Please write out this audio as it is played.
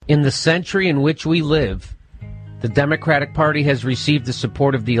In the century in which we live, the Democratic Party has received the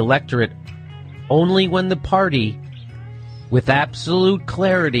support of the electorate only when the party, with absolute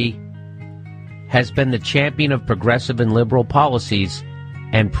clarity, has been the champion of progressive and liberal policies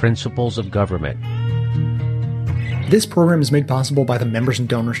and principles of government. This program is made possible by the members and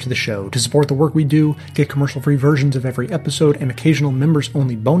donors to the show. To support the work we do, get commercial-free versions of every episode, and occasional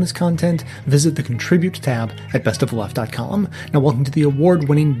members-only bonus content, visit the Contribute tab at bestoftheleft.com. Now welcome to the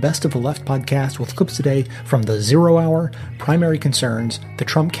award-winning Best of the Left podcast with clips today from The Zero Hour, Primary Concerns, The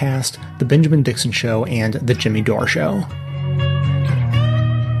Trump Cast, The Benjamin Dixon Show, and The Jimmy Dore Show.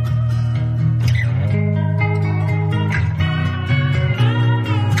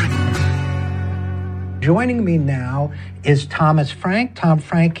 Joining me now is Thomas Frank. Tom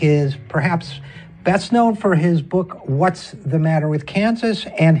Frank is perhaps best known for his book, What's the Matter with Kansas,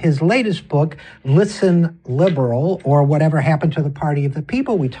 and his latest book, Listen Liberal, or Whatever Happened to the Party of the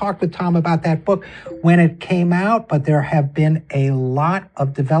People. We talked with Tom about that book when it came out, but there have been a lot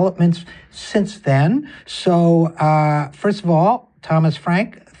of developments since then. So, first of all, Thomas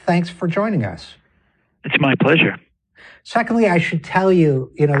Frank, thanks for joining us. It's my pleasure. Secondly, I should tell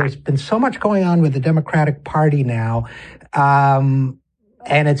you, there's been so much going on with the Democratic Party now, and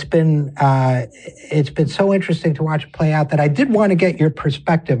it's been so interesting to watch it play out that I did want to get your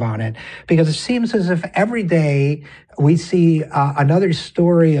perspective on it, because it seems as if every day we see another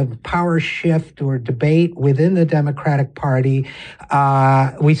story of power shift or debate within the Democratic Party.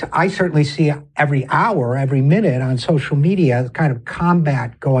 I certainly see every hour, every minute on social media, kind of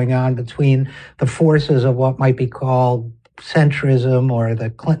combat going on between the forces of what might be called centrism or the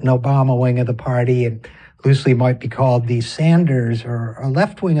Clinton-Obama wing of the party, and loosely might be called the Sanders or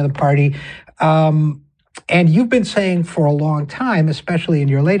left wing of the party. And you've been saying for a long time, especially in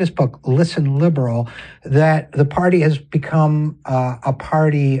your latest book, Listen Liberal, that the party has become a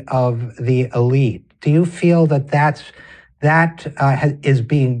party of the elite. Do you feel that is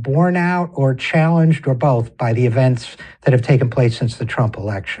being borne out or challenged, or both, by the events that have taken place since the Trump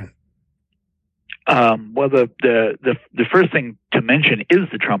election? Well, the first thing to mention is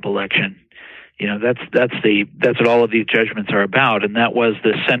the Trump election. That's what all of these judgments are about, and that was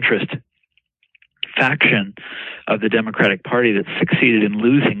the centrist faction of the Democratic Party that succeeded in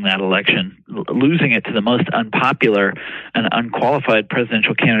losing that election, losing it to the most unpopular and unqualified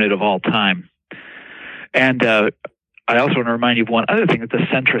presidential candidate of all time. And I also want to remind you of one other thing, that the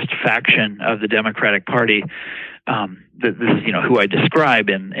centrist faction of the Democratic Party, this is who I describe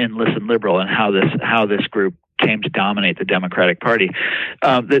in Listen Liberal, and how this group came to dominate the Democratic Party,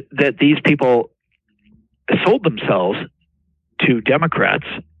 that these people sold themselves to Democrats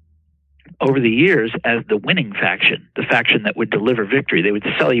over the years as the winning faction, the faction that would deliver victory. They would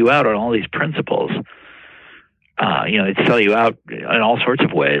sell you out on all these principles. They'd sell you out in all sorts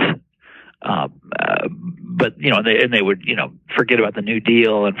of ways. But they would forget about the New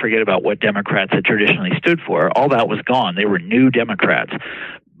Deal and forget about what Democrats had traditionally stood for. All that was gone. They were new Democrats,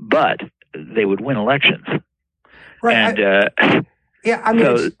 but they would win elections. Right.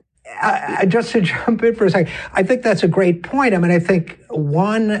 And just to jump in for a second, I think that's a great point. I mean, I think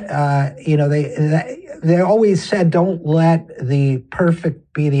they always said, don't let the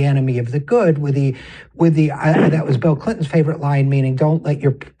perfect be the enemy of the good. That was Bill Clinton's favorite line, meaning don't let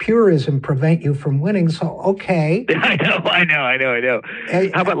your purism prevent you from winning. So, okay. I know.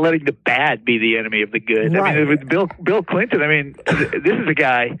 How about letting the bad be the enemy of the good? Right. I mean, with Bill Clinton, this is a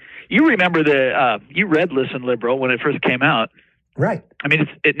guy, you remember you read Listen Liberal when it first came out. Right. I mean,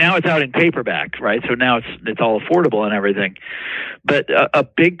 now it's out in paperback, right? So now it's all affordable and everything. But a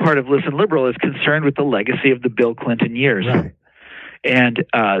big part of Listen Liberal is concerned with the legacy of the Bill Clinton years. Right. And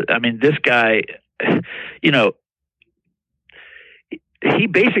this guy, he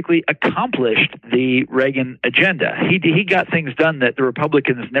basically accomplished the Reagan agenda. He got things done that the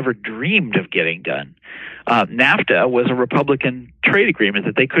Republicans never dreamed of getting done. NAFTA was a Republican trade agreement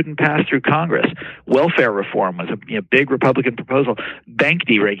that they couldn't pass through Congress. Welfare reform was a big Republican proposal. Bank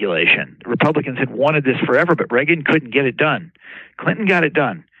deregulation. Republicans had wanted this forever, but Reagan couldn't get it done. Clinton got it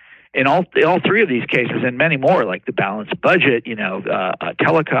done. In all three of these cases, and many more, like the balanced budget,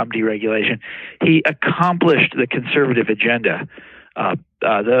 telecom deregulation, he accomplished the conservative agenda.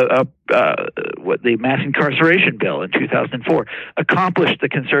 The mass incarceration bill in 2004 accomplished the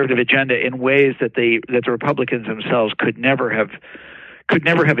conservative agenda in ways that the Republicans themselves could never have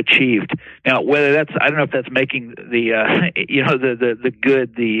achieved. Now, whether that's, I don't know if that's making the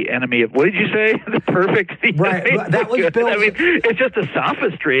good the enemy of, what did you say? The perfect. Right. That was Bill's. I mean, it's just a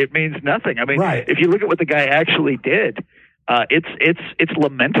sophistry. It means nothing. I mean, right. If you look at what the guy actually did, it's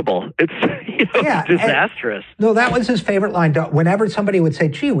lamentable. It's disastrous. No, that was his favorite line. Whenever somebody would say,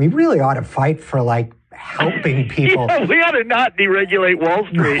 "Gee, we really ought to fight for like helping people," we ought to not deregulate Wall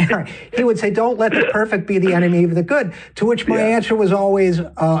Street. He would say, "Don't let the perfect be the enemy of the good." To which my answer was always,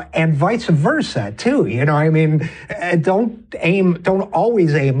 and vice versa too. I mean, don't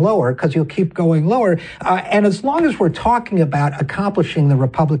always aim lower because you'll keep going lower. And as long as we're talking about accomplishing the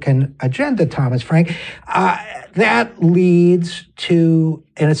Republican agenda, Thomas Frank, that leads to,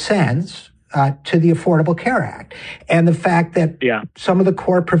 in a sense, to the Affordable Care Act. And the fact that some of the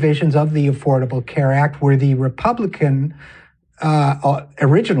core provisions of the Affordable Care Act were the Republican,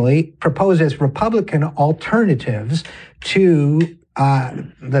 originally proposed as Republican alternatives to,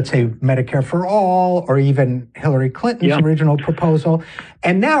 let's say, Medicare for All, or even Hillary Clinton's original proposal.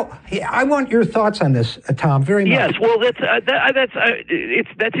 And now, I want your thoughts on this, Tom, very much. Yes, well, that's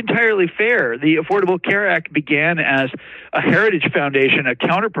entirely fair. The Affordable Care Act began as a Heritage Foundation, a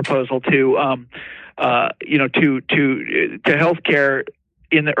counterproposal to health care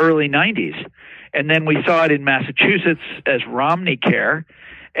in the early 90s. And then we saw it in Massachusetts as Romney Care.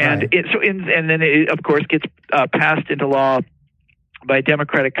 And then it, of course, gets passed into law by a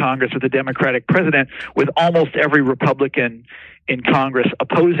Democratic Congress with a Democratic president, with almost every Republican in Congress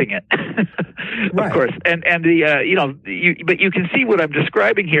opposing it, of course. And but you can see what I'm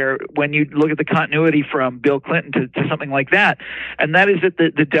describing here when you look at the continuity from Bill Clinton to something like that. And that is that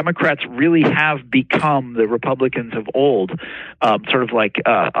the Democrats really have become the Republicans of old, sort of like,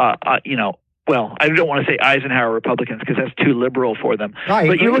 well, I don't want to say Eisenhower Republicans because that's too liberal for them.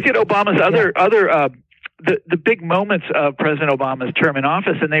 But you look at Obama's other the big moments of President Obama's term in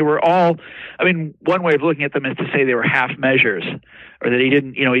office, and they were all, I mean, one way of looking at them is to say they were half measures, or that he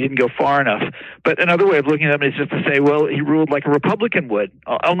didn't go far enough. But another way of looking at them is just to say, well, he ruled like a Republican would,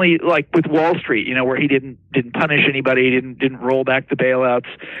 only like with Wall Street, where he didn't punish anybody, didn't roll back the bailouts,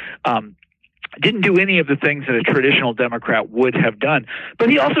 didn't do any of the things that a traditional Democrat would have done. But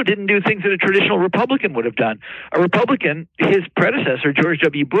he also didn't do things that a traditional Republican would have done. A Republican, his predecessor, George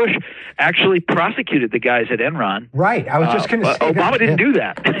W. Bush, actually prosecuted the guys at Enron. Right. I was just going to say Obama didn't do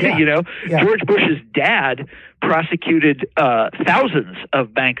that. George Bush's dad prosecuted thousands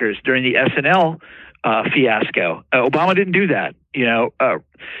of bankers during the S&L fiasco. Obama didn't do that.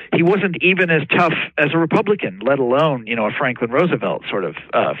 He wasn't even as tough as a Republican, let alone, a Franklin Roosevelt sort of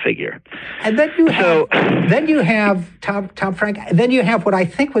figure. And then you have Tom Frank. Then you have what I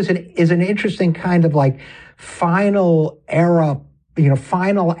think is an interesting kind of like final era,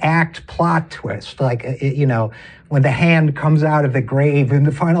 final act plot twist, like when the hand comes out of the grave in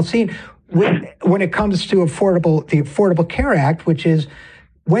the final scene. When it comes to the Affordable Care Act, which is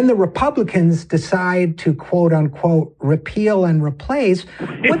when the Republicans decide to, quote unquote, repeal and replace,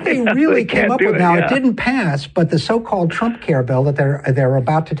 what they really came up with now, it didn't pass, but the so-called Trump Care bill that they're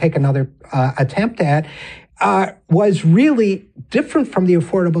about to take another attempt at was really different from the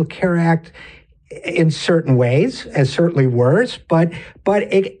Affordable Care Act in certain ways, as certainly worse, but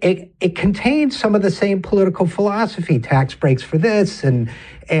it contains some of the same political philosophy, tax breaks for this, and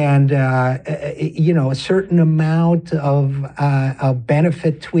a certain amount of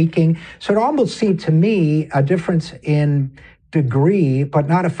benefit tweaking. So it almost seemed to me a difference in degree, but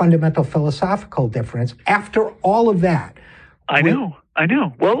not a fundamental philosophical difference. After all of that, I know.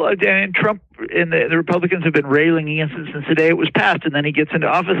 Well, and Trump and the Republicans have been railing against it since the day it was passed, and then he gets into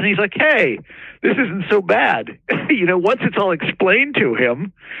office and he's like, hey, this isn't so bad. Once it's all explained to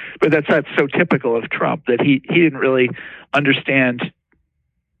him, but that's so typical of Trump, that he didn't really understand,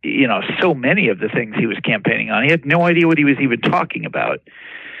 so many of the things he was campaigning on. He had no idea what he was even talking about.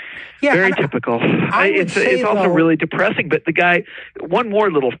 Yeah, very typical. It's also really depressing, but the guy, one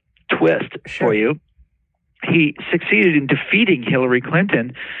more little twist for you. He succeeded in defeating Hillary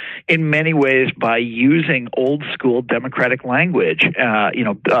Clinton in many ways by using old school Democratic language,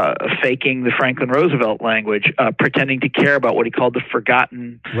 faking the Franklin Roosevelt language, pretending to care about what he called the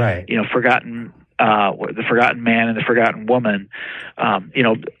forgotten, the forgotten man and the forgotten woman,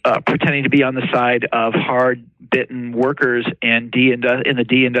 pretending to be on the side of hard-bitten workers in the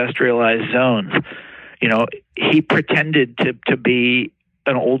deindustrialized zones. He pretended to be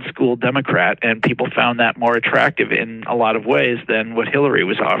an old school Democrat, and people found that more attractive in a lot of ways than what Hillary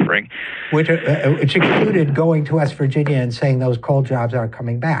was offering. Which included going to West Virginia and saying those coal jobs aren't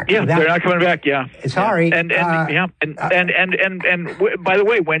coming back. Yeah, they're not coming back. Yeah, sorry. And by the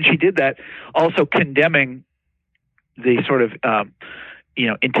way, when she did that, also condemning the sort of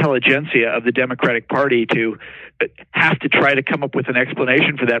intelligentsia of the Democratic Party to have to try to come up with an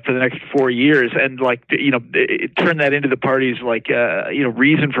explanation for that for the next 4 years, and turn that into the party's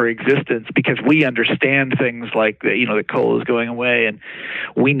reason for existence, because we understand things like that coal is going away, and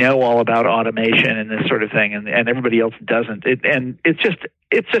we know all about automation and this sort of thing, and everybody else doesn't. It's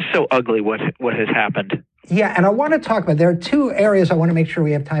just so ugly what has happened. Yeah, and I want to talk about, there are two areas I want to make sure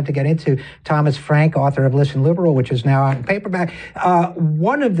we have time to get into. Thomas Frank, author of Listen Liberal, which is now out in paperback.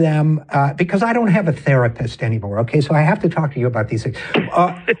 One of them, because I don't have a therapist anymore, okay, so I have to talk to you about these things.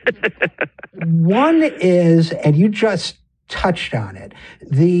 One is, and you just touched on it,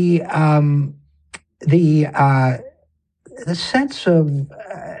 the sense of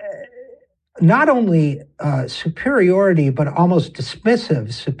not only superiority, but almost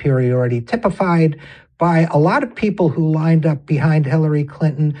dismissive superiority, typified by a lot of people who lined up behind Hillary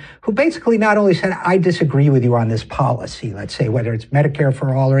Clinton, who basically not only said, I disagree with you on this policy, let's say, whether it's Medicare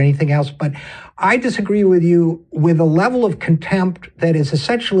for all or anything else, but I disagree with you with a level of contempt that is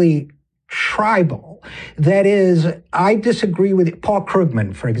essentially tribal. That is, I disagree with it. Paul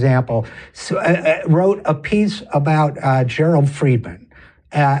Krugman, for example, wrote a piece about Gerald Friedman,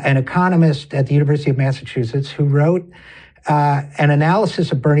 an economist at the University of Massachusetts, who wrote an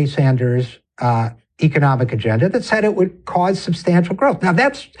analysis of Bernie Sanders' economic agenda that said it would cause substantial growth. Now,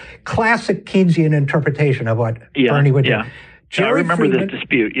 that's classic Keynesian interpretation of what Bernie would do. I remember this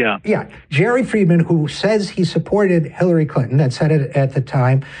dispute, Yeah. Jerry Friedman, who says he supported Hillary Clinton and said it at the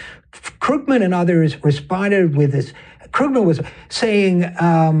time, Krugman and others responded with this. Krugman was saying,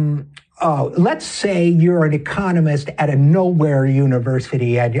 let's say you're an economist at a nowhere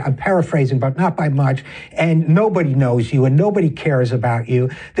university, and I'm paraphrasing, but not by much, and nobody knows you and nobody cares about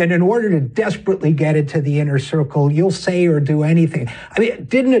you, then in order to desperately get into the inner circle, you'll say or do anything. I mean,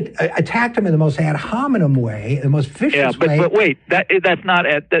 didn't it attack him in the most ad hominem way, the most vicious way? But wait, that's not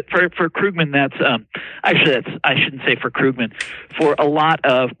for Krugman. That's I shouldn't say for Krugman. For a lot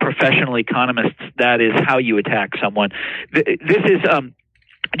of professional economists, that is how you attack someone. This is.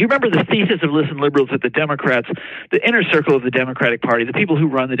 Do you remember the thesis of Listen Liberals that the Democrats, the inner circle of the Democratic Party, the people who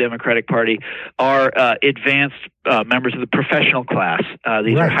run the Democratic Party are advanced members of the professional class.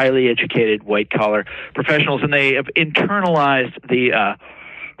 These are highly educated, white-collar professionals, and they have internalized the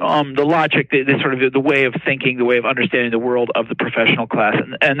logic, the sort of the way of thinking, the way of understanding the world of the professional class,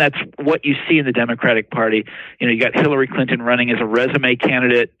 and that's what you see in the Democratic Party. You got Hillary Clinton running as a resume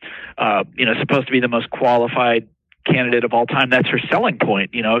candidate, supposed to be the most qualified candidate of all time. That's her selling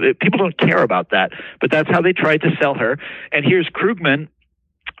point. People don't care about that, but that's how they tried to sell her. And here's Krugman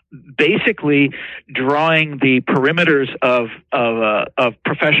basically drawing the perimeters of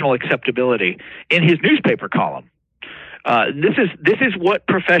professional acceptability in his newspaper column. This is what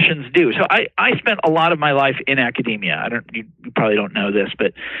professions do. So I spent a lot of my life in academia. You probably don't know this,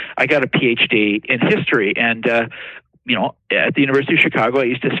 but I got a PhD in history, and at the University of Chicago, I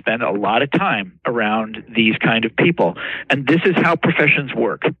used to spend a lot of time around these kind of people. And this is how professions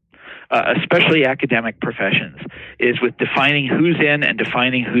work, especially academic professions, is with defining who's in and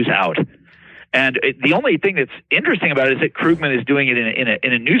defining who's out. The only thing that's interesting about it is that Krugman is doing it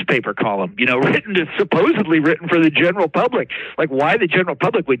in a newspaper column, supposedly written for the general public. Like, why the general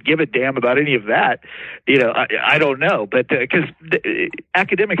public would give a damn about any of that, I don't know. But because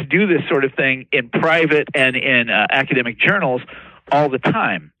academics do this sort of thing in private and in academic journals all the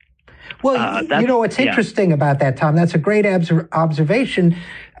time. Well, what's interesting about that, Tom, that's a great observation.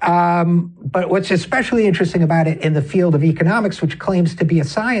 But what's especially interesting about it in the field of economics, which claims to be a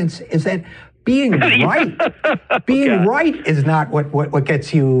science, is that being right is not what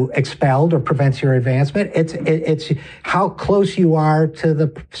gets you expelled or prevents your advancement. It's how close you are to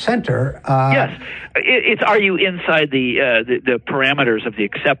the center. Yes, it's are you inside the parameters of the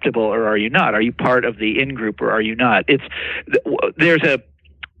acceptable, or are you not? Are you part of the in group, or are you not? There's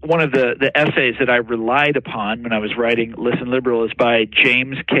one of the essays that I relied upon when I was writing Listen Liberal is by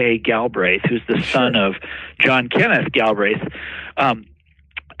James K. Galbraith, who's the son of John Kenneth Galbraith.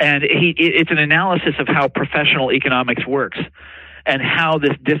 And it's an analysis of how professional economics works and how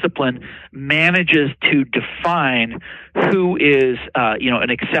this discipline manages to define who is, an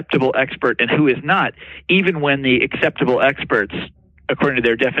acceptable expert and who is not, even when the acceptable experts, according to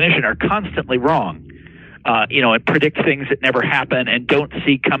their definition, are constantly wrong. And predict things that never happen and don't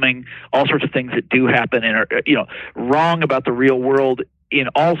see coming all sorts of things that do happen and are, wrong about the real world in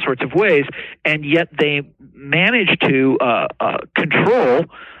all sorts of ways. And yet they manage to control,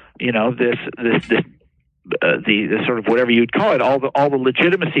 this the sort of whatever you'd call it, all the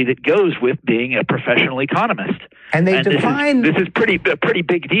legitimacy that goes with being a professional economist. And they define this is a pretty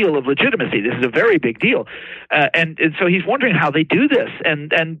big deal of legitimacy. This is a very big deal, and so he's wondering how they do this,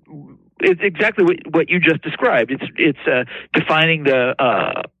 and it's exactly what you just described. It's defining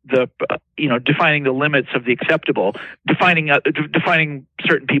defining the limits of the acceptable, defining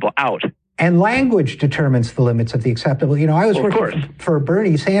certain people out. And language determines the limits of the acceptable. I was working for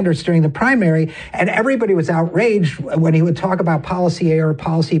Bernie Sanders during the primary, and everybody was outraged when he would talk about policy A or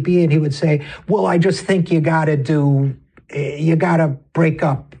policy B, and he would say, well, I just think you got to break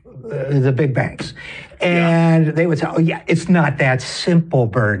up the big banks. And they would say, oh, yeah, it's not that simple,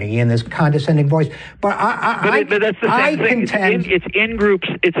 Bernie, in this condescending voice. But that's the same thing. Contend, it's in groups.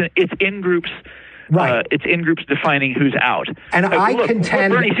 It's in groups. Right. It's in groups defining who's out. And I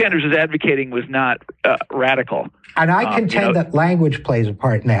contend what Bernie Sanders was advocating was not radical. And I contend that language plays a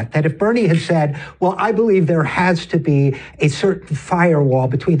part in that. That if Bernie had said, well, I believe there has to be a certain firewall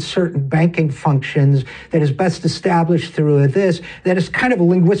between certain banking functions that is best established through this, that is kind of a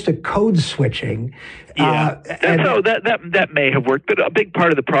linguistic code switching. Yeah, that may have worked, but a big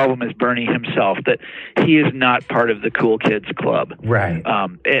part of the problem is Bernie himself, that he is not part of the cool kids club. Right.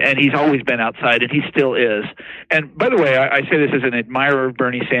 And he's always been outside, and he still is. And by the way, I say this as an admirer of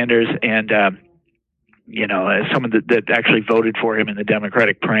Bernie Sanders and, as someone that actually voted for him in the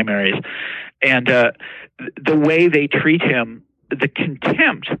Democratic primaries. And the way they treat him, the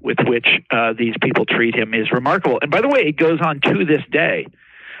contempt with which these people treat him is remarkable. And by the way, it goes on to this day.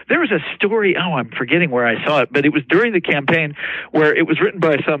 There was a story, I'm forgetting where I saw it, but it was during the campaign where it was written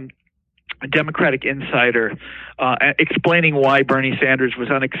by some Democratic insider explaining why Bernie Sanders was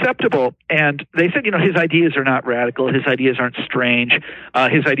unacceptable. And they said, his ideas are not radical, his ideas aren't strange,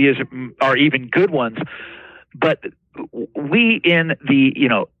 his ideas are even good ones. But we in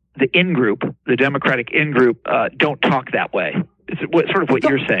the in-group, the Democratic in-group, don't talk that way. It's sort of what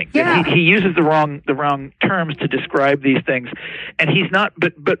you're saying. Yeah. He uses the wrong terms to describe these things, and he's not.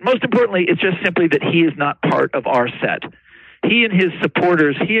 But most importantly, it's just simply that he is not part of our set. He and his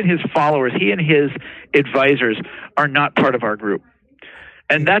supporters, he and his followers, he and his advisors are not part of our group.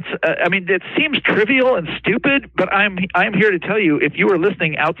 And that's, it seems trivial and stupid, but I'm here to tell you, if you are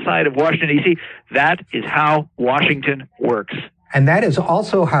listening outside of Washington, D.C., that is how Washington works. And that is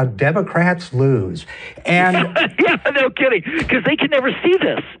also how Democrats lose. And yeah, no kidding, because they can never see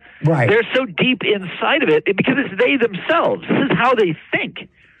this. Right. They're so deep inside of it because it's they themselves. This is how they think.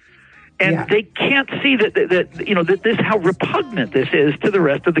 And they can't see that this how repugnant this is to the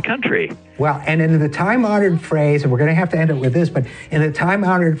rest of the country. Well, and in the time-honored phrase, and we're going to have to end it with this, but in the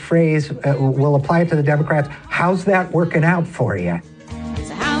time-honored phrase, we'll apply it to the Democrats. How's that working out for you?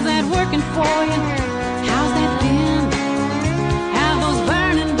 So how's that working for you? How's that been? Have those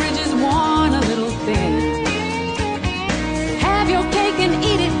burning bridges worn a little thin? Have your cake and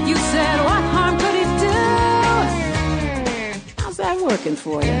eat it. You said, what harm could it do? How's that working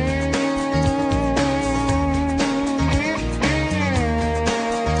for you?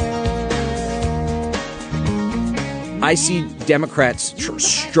 I see Democrats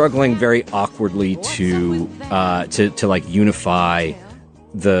struggling very awkwardly to like unify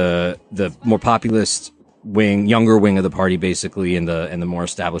the more populist wing, younger wing of the party, basically, and the more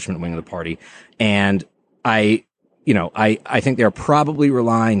establishment wing of the party. And I think they're probably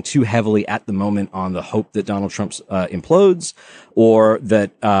relying too heavily at the moment on the hope that Donald Trump implodes, or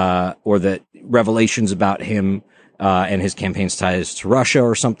that revelations about him and his campaign's ties to Russia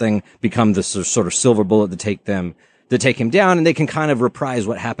or something become the sort of silver bullet to take him down, and they can kind of reprise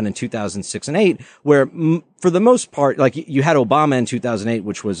what happened in 2006 and 8, where for the most part, like you had Obama in 2008,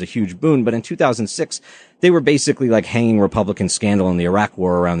 which was a huge boon, but in 2006, they were basically like hanging Republican scandal in the Iraq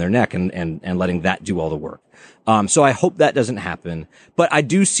war around their neck and letting that do all the work. So I hope that doesn't happen, but I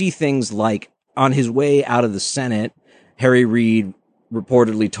do see things like on his way out of the Senate, Harry Reid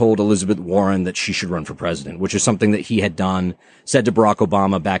reportedly told Elizabeth Warren that she should run for president, which is something that he had said to Barack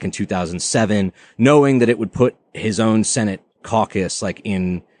Obama back in 2007, knowing that it would put his own Senate caucus like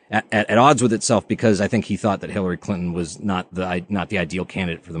at odds with itself, because I think he thought that Hillary Clinton was not the ideal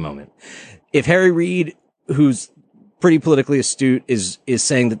candidate for the moment. If Harry Reid, who's pretty politically astute, is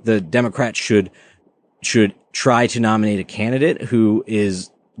saying that the Democrats should try to nominate a candidate who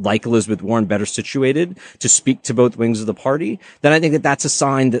is, like Elizabeth Warren, better situated to speak to both wings of the party, then I think that that's a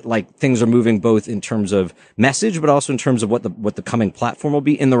sign that like things are moving both in terms of message, but also in terms of what the coming platform will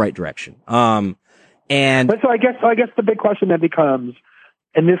be in the right direction. But so I guess the big question then becomes,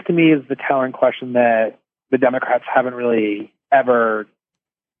 and this to me is the telling question that the Democrats haven't really ever,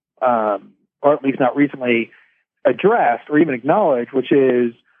 or at least not recently, addressed or even acknowledged, which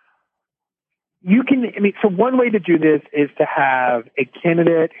is, so one way to do this is to have a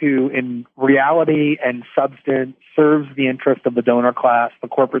candidate who in reality and substance serves the interest of the donor class, the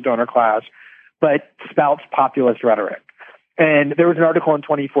corporate donor class, but spouts populist rhetoric. And there was an article in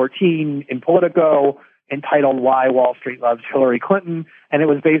 2014 in Politico entitled Why Wall Street Loves Hillary Clinton. And it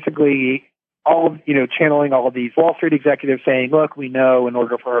was basically channeling all of these Wall Street executives saying, look, we know in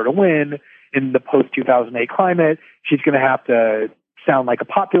order for her to win in the post-2008 climate, she's going to have to sound like a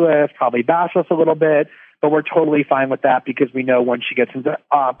populist, probably bash us a little bit, but we're totally fine with that because we know when she gets into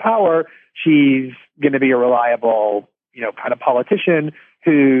power, she's going to be a reliable, kind of politician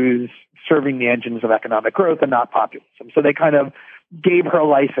who's serving the engines of economic growth and not populism. So they kind of gave her a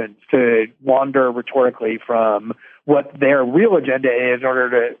license to wander rhetorically from what their real agenda is in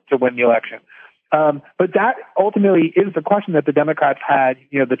order to win the election. But that ultimately is the question that the Democrats had,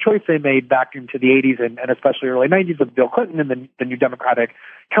 the choice they made back into the 80s and especially early 90s with Bill Clinton and the new Democratic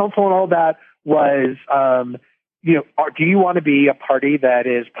Council and all that was, do you want to be a party that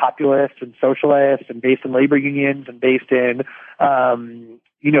is populist and socialist and based in labor unions and based in,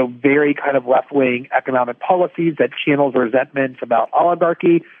 very kind of left-wing economic policies that channels resentments about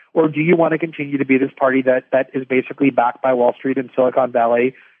oligarchy? Or do you want to continue to be this party that is basically backed by Wall Street and Silicon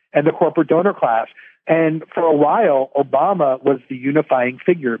Valley and the corporate donor class? And for a while, Obama was the unifying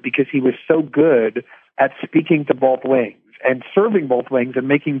figure because he was so good at speaking to both wings and serving both wings and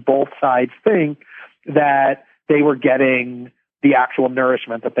making both sides think that they were getting the actual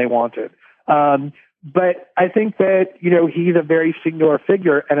nourishment that they wanted. But I think that, he's a very singular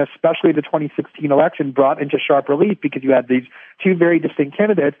figure, and especially the 2016 election brought into sharp relief because you had these two very distinct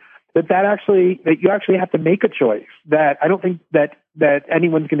candidates that you actually have to make a choice. That I don't think that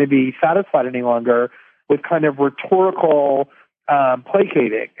anyone's going to be satisfied any longer with kind of rhetorical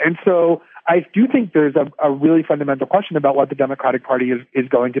placating. And so I do think there's a really fundamental question about what the Democratic Party is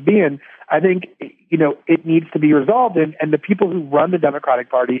going to be. And I think, it needs to be resolved. And the people who run the Democratic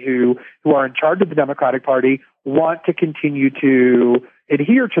Party, who are in charge of the Democratic Party, want to continue to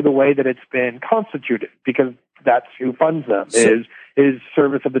adhere to the way that it's been constituted because that's who funds them, is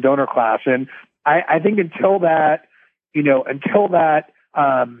service of the donor class. And I think until that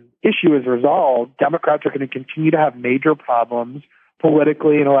issue is resolved, Democrats are going to continue to have major problems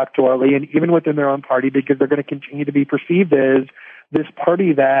politically and electorally and even within their own party because they're going to continue to be perceived as this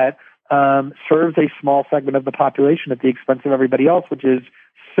party that serves a small segment of the population at the expense of everybody else, which is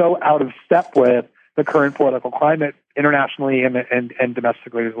so out of step with the current political climate internationally and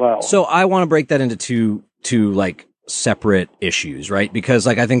domestically as well. So I want to break that into two like separate issues, right? Because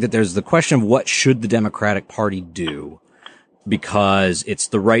I think that there's the question of what should the Democratic Party do because it's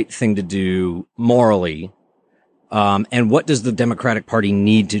the right thing to do morally. And what does the Democratic Party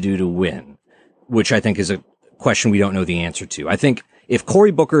need to do to win? Which I think is a question we don't know the answer to. I think if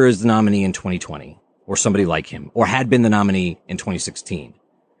Cory Booker is the nominee in 2020 or somebody like him or had been the nominee in 2016,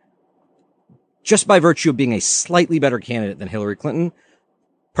 just by virtue of being a slightly better candidate than Hillary Clinton,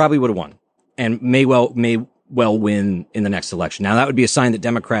 probably would have won and may well win in the next election. Now, that would be a sign that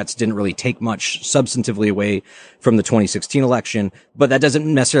Democrats didn't really take much substantively away from the 2016 election, but that doesn't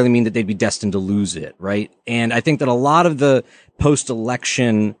necessarily mean that they'd be destined to lose it, right? And I think that a lot of the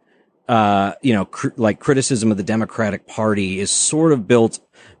post-election, criticism of the Democratic Party is sort of built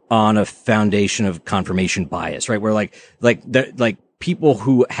on a foundation of confirmation bias, right? Where people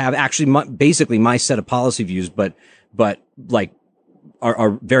who have actually basically my set of policy views, but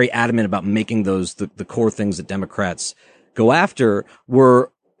are very adamant about making those the core things that Democrats go after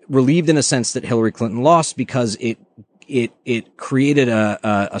were relieved in a sense that Hillary Clinton lost because it created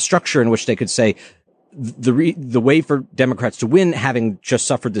a structure in which they could say the way for Democrats to win, having just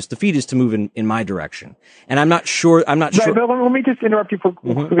suffered this defeat, is to move in my direction. And I'm not sure. But let me just interrupt you for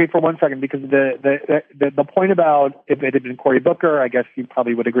 1 second, because the point about if it had been Cory Booker, I guess you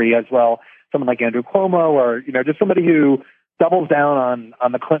probably would agree as well. Someone like Andrew Cuomo, or just somebody who doubles down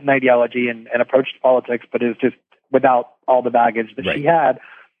on the Clinton ideology and approach to politics, but is just without all the baggage that she had,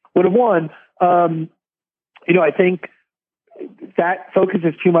 would have won. I think that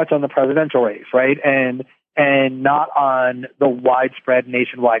focuses too much on the presidential race, right? And not on the widespread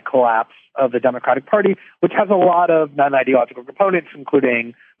nationwide collapse of the Democratic Party, which has a lot of non-ideological components,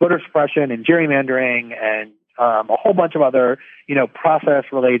 including voter suppression and gerrymandering and a whole bunch of other,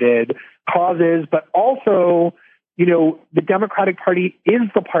 process-related causes. But also, the Democratic Party is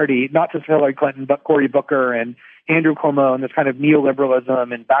the party, not just Hillary Clinton, but Cory Booker and Andrew Cuomo and this kind of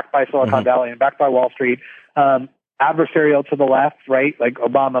neoliberalism and backed by Silicon Valley and backed by Wall Street, adversarial to the left, right? Like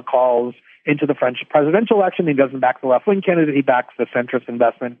Obama calls into the French presidential election. He doesn't back the left-wing candidate. He backs the centrist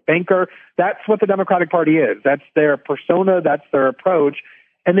investment banker. That's what the Democratic Party is. That's their persona. That's their approach.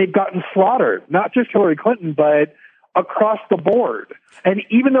 and they've gotten slaughtered, not just Hillary Clinton, but across the board. And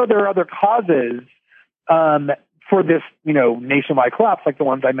even though there are other causes for this, nationwide collapse, like the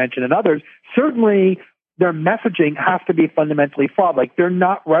ones I mentioned and others, certainly their messaging has to be fundamentally flawed. Like, they're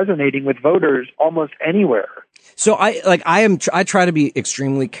not resonating with voters almost anywhere. So I try to be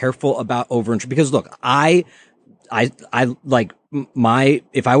extremely careful about because look, I like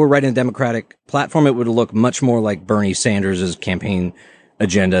if I were writing a Democratic platform, it would look much more like Bernie Sanders' campaign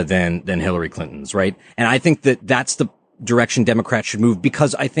agenda than Hillary Clinton's, right? And I think that that's the direction Democrats should move,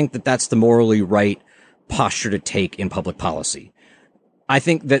 because I think that that's the morally right posture to take in public policy. I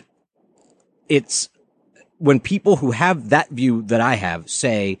think that it's when people who have that view that I have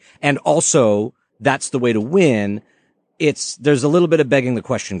say, and also that's the way to win, there's a little bit of begging the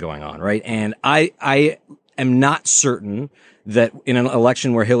question going on, right? And I am not certain that in an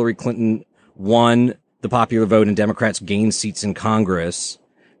election where Hillary Clinton won the popular vote and Democrats gained seats in Congress,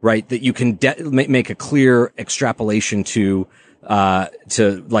 right, that you can make a clear extrapolation to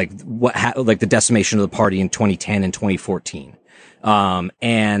like the decimation of the party in 2010 and 2014.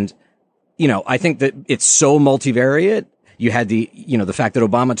 And I think that it's so multivariate. You had the fact that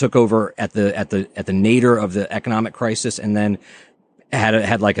Obama took over at the nadir of the economic crisis, and then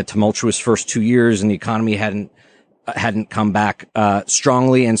had like a tumultuous first 2 years, and the economy hadn't come back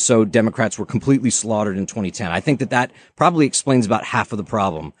strongly, and so Democrats were completely slaughtered in 2010. I think that probably explains about half of the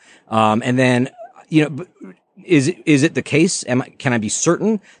problem. And then is it the case? Can I be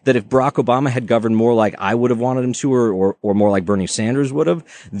certain that if Barack Obama had governed more like I would have wanted him to, or more like Bernie Sanders would have,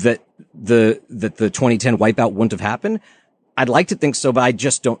 that the 2010 wipeout wouldn't have happened? I'd like to think so, but I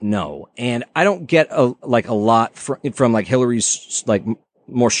just don't know. And I don't get a lot from like Hillary's like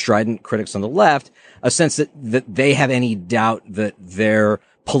more strident critics on the left, a sense that they have any doubt that their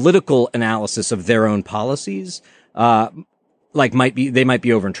political analysis of their own policies, might be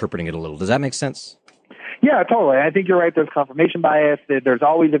overinterpreting it a little. Does that make sense? Yeah, totally. I think you're right. There's confirmation bias. There's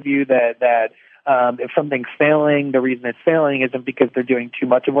always a view that if something's failing, the reason it's failing isn't because they're doing too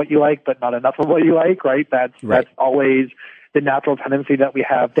much of what you like, but not enough of what you like, right? That's always the natural tendency that we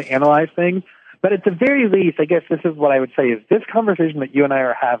have to analyze things. But at the very least, I guess this is what I would say, is this conversation that you and I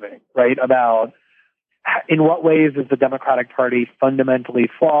are having, right, about in what ways is the Democratic Party fundamentally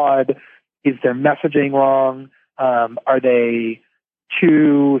flawed? Is their messaging wrong? Are they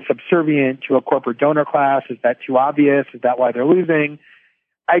too subservient to a corporate donor class? Is that too obvious? Is that why they're losing?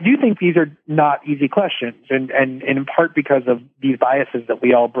 I do think these are not easy questions, and in part because of these biases that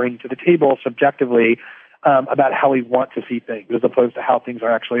we all bring to the table subjectively about how we want to see things as opposed to how things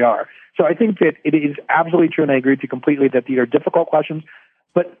actually are. So I think that it is absolutely true, and I agree with you completely that these are difficult questions.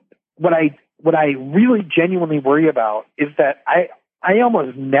 But what I really genuinely worry about is that I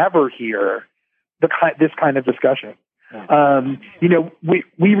almost never hear this kind of discussion.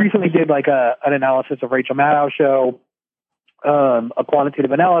 We recently did like an analysis of Rachel Maddow's show, a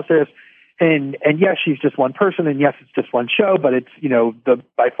quantitative analysis, and yes, she's just one person, and yes, it's just one show, but it's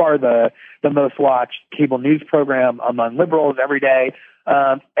by far the most watched cable news program among liberals every day,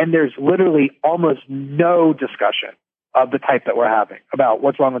 and there's literally almost no discussion of the type that we're having about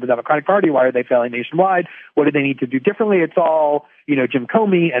what's wrong with the Democratic Party, why are they failing nationwide, what do they need to do differently. It's all Jim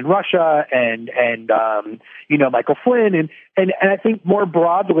Comey and Russia and Michael Flynn, and I think more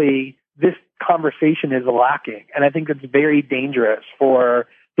broadly this conversation is lacking, and I think it's very dangerous for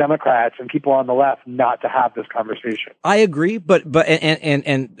Democrats and people on the left not to have this conversation. I agree, but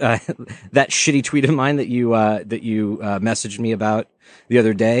and that shitty tweet of mine that you messaged me about the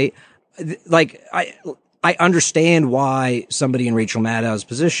other day, like I understand why somebody in Rachel Maddow's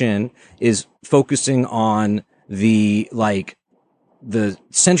position is focusing on the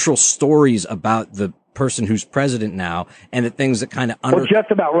central stories about the person who's president now, and the things that kind of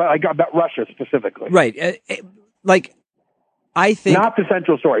just about Russia specifically, right? I think not the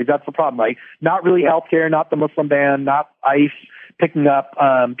central story. That's the problem. Like, not really healthcare, not the Muslim ban, not ICE picking up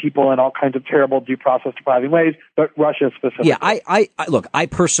people in all kinds of terrible due process depriving ways, but Russia specifically. Yeah, I look. I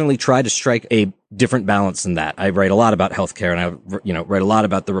personally try to strike a different balance than that. I write a lot about healthcare, and I write a lot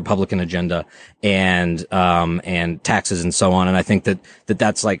about the Republican agenda and taxes and so on. And I think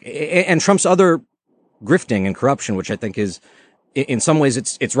that's like, and Trump's other grifting and corruption, which I think is, in some ways,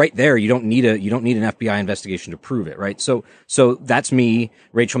 it's right there. You don't need an FBI investigation to prove it, right? So that's me.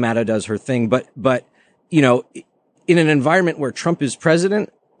 Rachel Maddow does her thing, but in an environment where Trump is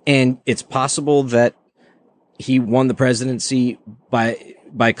president, and it's possible that he won the presidency by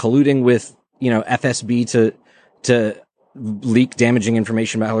colluding with FSB to leak damaging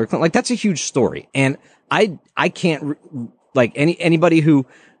information about Hillary Clinton, like, that's a huge story, and I can't anybody who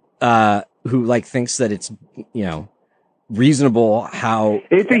thinks that it's reasonable how...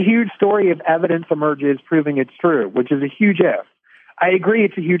 It's a huge story if evidence emerges proving it's true, which is a huge if. I agree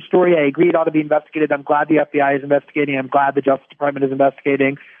it's a huge story. I agree it ought to be investigated. I'm glad the FBI is investigating. I'm glad the Justice Department is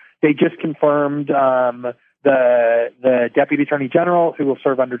investigating. They just confirmed the Deputy Attorney General, who will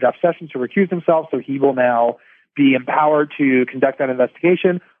serve under Jeff Sessions, who recused himself, so he will now be empowered to conduct that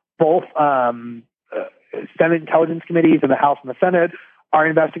investigation. Both Senate Intelligence Committees in the House and the Senate are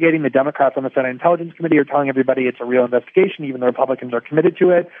investigating. The Democrats on the Senate Intelligence Committee are telling everybody it's a real investigation, even the Republicans are committed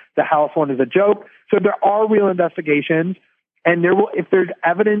to it. The House one is a joke. So there are real investigations, and there will, if there's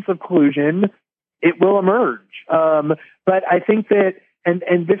evidence of collusion, it will emerge. But I think that,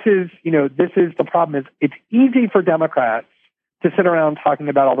 and this is the problem, is it's easy for Democrats to sit around talking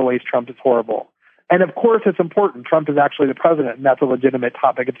about all the ways Trump is horrible. And of course it's important. Trump is actually the president, and that's a legitimate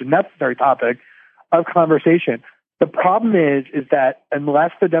topic. It's a necessary topic of conversation. The problem is that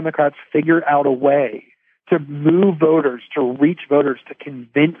unless the Democrats figure out a way to move voters, to reach voters, to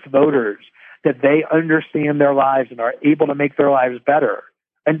convince voters that they understand their lives and are able to make their lives better,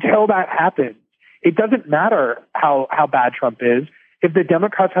 until that happens, it doesn't matter how bad Trump is. If the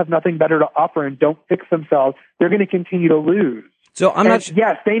Democrats have nothing better to offer and don't fix themselves, they're going to continue to lose. So I'm not...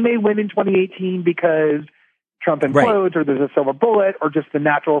 Yes, they may win in 2018 because Trump implodes, or there's a silver bullet, or just the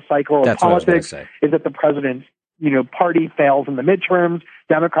natural cycle of politics is that the president's party fails in the midterms.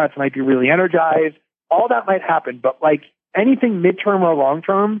 Democrats might be really energized. All that might happen, but like anything midterm or long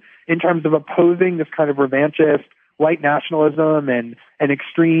term, in terms of opposing this kind of revanchist white nationalism and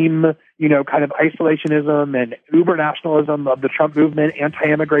extreme, kind of isolationism and uber nationalism of the Trump movement,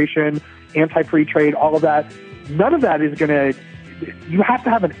 anti-immigration, anti-free trade, all of that, none of that is going to, you have to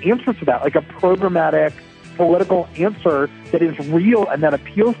have an answer to that, like a programmatic political answer that is real and that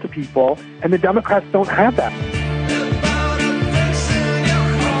appeals to people, and the Democrats don't have that.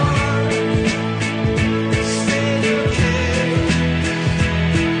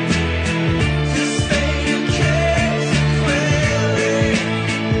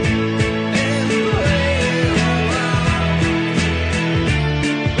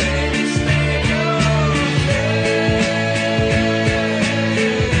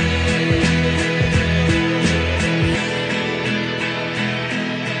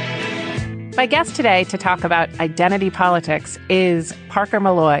 My guest today to talk about identity politics is Parker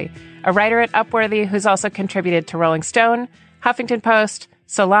Molloy, a writer at Upworthy who's also contributed to Rolling Stone, Huffington Post,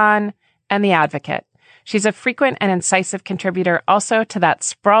 Salon, and The Advocate. She's a frequent and incisive contributor also to that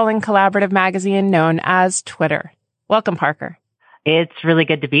sprawling collaborative magazine known as Twitter. Welcome, Parker. It's really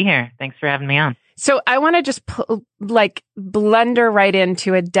good to be here. Thanks for having me on. So I want to just blunder right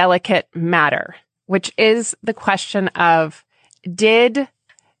into a delicate matter, which is the question of, did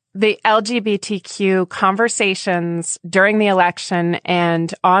the LGBTQ conversations during the election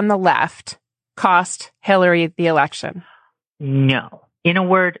and on the left cost Hillary the election? No. In a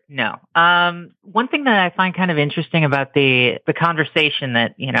word, no. One thing that I find kind of interesting about the conversation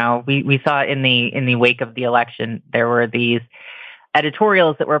that, we saw in the wake of the election, there were these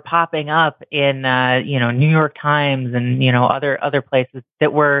editorials that were popping up in, New York Times and, other places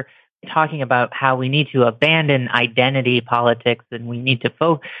that were talking about how we need to abandon identity politics and we need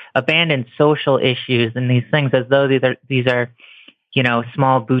to abandon social issues and these things as though these are,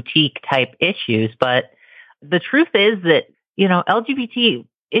 small boutique type issues. But the truth is that, LGBT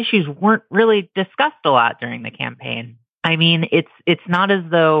issues weren't really discussed a lot during the campaign. I mean, it's not as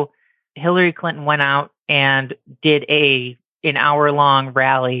though Hillary Clinton went out and did an hour-long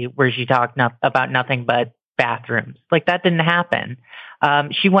rally where she talked about nothing but bathrooms. Like, that didn't happen.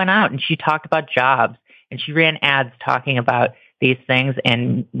 She went out and she talked about jobs and she ran ads talking about these things.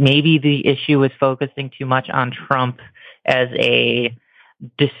 And maybe the issue was focusing too much on Trump as a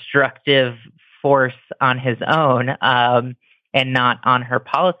destructive force on his own, and not on her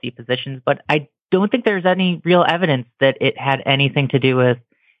policy positions. But I don't think there's any real evidence that it had anything to do with,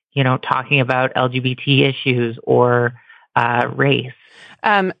 talking about LGBT issues or race.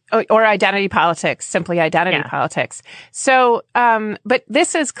 Or identity politics, simply identity politics. So, but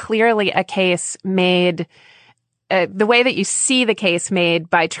this is clearly a case made, the way that you see the case made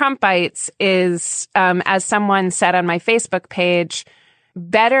by Trumpites is, as someone said on my Facebook page,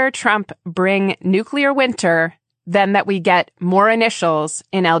 better Trump bring nuclear winter than that we get more initials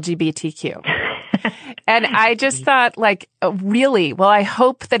in LGBTQ. And I just thought, really, well, I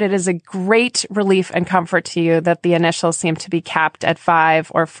hope that it is a great relief and comfort to you that the initials seem to be capped at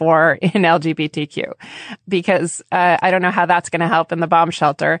 5 or 4 in LGBTQ, because I don't know how that's going to help in the bomb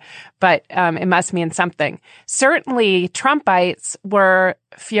shelter, but it must mean something. Certainly, Trumpites were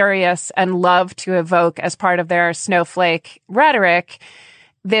furious and loved to evoke as part of their snowflake rhetoric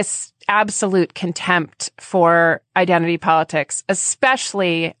this absolute contempt for identity politics,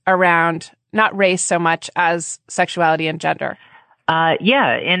 especially around not race so much as sexuality and gender. Yeah,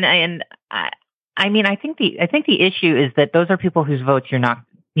 and I mean, I think the issue is that those are people whose votes you're not,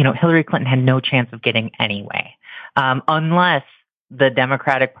 Hillary Clinton had no chance of getting anyway, unless the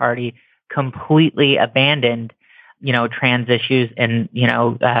Democratic Party completely abandoned, trans issues and,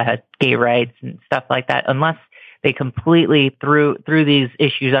 gay rights and stuff like that, unless they completely threw these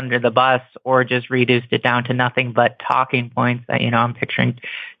issues under the bus or just reduced it down to nothing but talking points. I'm picturing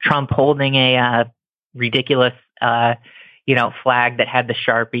Trump holding a ridiculous, flag that had the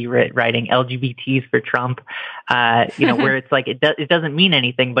Sharpie writing LGBTs for Trump, where it's like it doesn't mean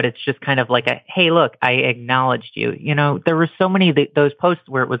anything, but it's just kind of like a, hey, look, I acknowledged you. There were so many of those posts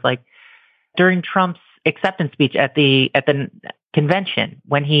where it was like during Trump's acceptance speech at the convention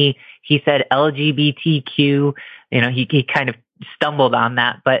when he said LGBTQ, he kind of stumbled on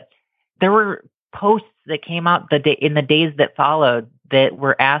that, but there were posts that came out in the days that followed that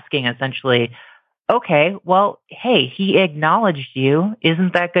were asking essentially, okay, well, hey, he acknowledged you.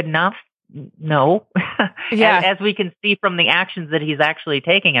 Isn't that good enough? No. Yeah. As we can see from the actions that he's actually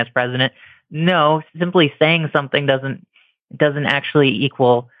taking as president, no, simply saying something doesn't actually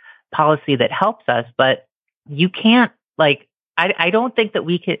equal policy that helps us. But you can't, I don't think that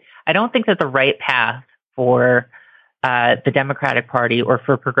the right path for the Democratic Party or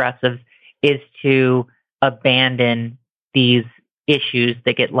for progressives is to abandon these issues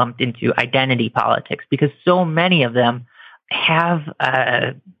that get lumped into identity politics, because so many of them have,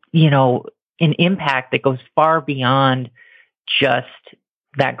 an impact that goes far beyond just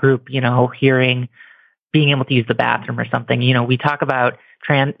that group, being able to use the bathroom or something. We talk about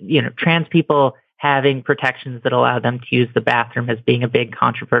trans people having protections that allow them to use the bathroom as being a big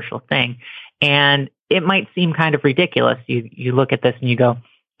controversial thing. And it might seem kind of ridiculous. You look at this and you go,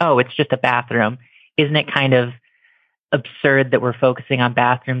 oh, it's just a bathroom. Isn't it kind of absurd that we're focusing on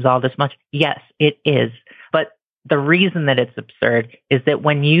bathrooms all this much? Yes, it is. But the reason that it's absurd is that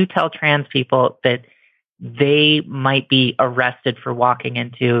when you tell trans people that they might be arrested for walking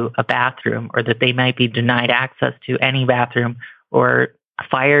into a bathroom, or that they might be denied access to any bathroom, or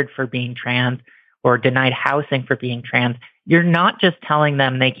fired for being trans, or denied housing for being trans, you're not just telling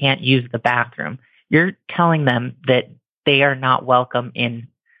them they can't use the bathroom. You're telling them that they are not welcome in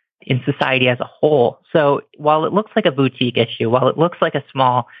society as a whole. So while it looks like a boutique issue, while it looks like a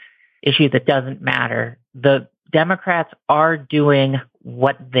small issue that doesn't matter, the Democrats are doing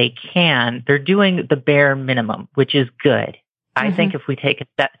what they can. They're doing the bare minimum, which is good. Mm-hmm. I think if we take a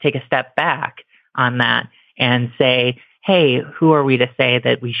step back on that and say, hey, who are we to say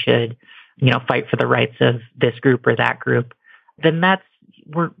that we should, fight for the rights of this group or that group, then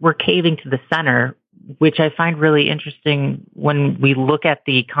we're caving to the center, which I find really interesting when we look at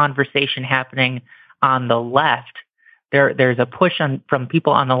the conversation happening on the left. There's a push from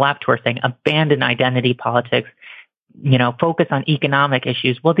people on the left who are saying abandon identity politics, focus on economic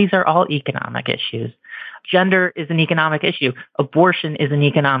issues. Well, these are all economic issues. Gender is an economic issue. Abortion is an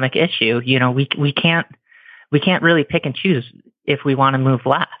economic issue. We can't really pick and choose if we want to move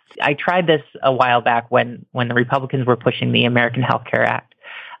left. I tried this a while back when the Republicans were pushing the American Health Care Act.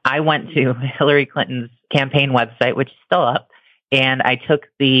 I went to Hillary Clinton's campaign website, which is still up, and I took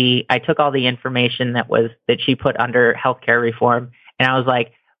all the information that she put under healthcare reform, and I was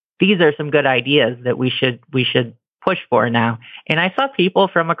like, these are some good ideas that we should push for now. And I saw people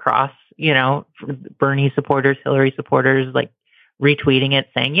from across, Bernie supporters, Hillary supporters, like retweeting it,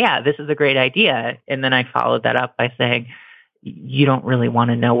 saying, yeah, this is a great idea. And then I followed that up by saying, you don't really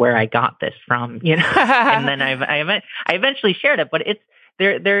want to know where I got this from, and then I eventually shared it, but it's,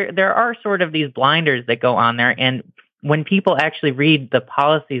 there are sort of these blinders that go on there. And when people actually read the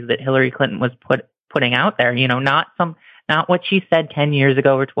policies that Hillary Clinton was putting out there, not what she said 10 years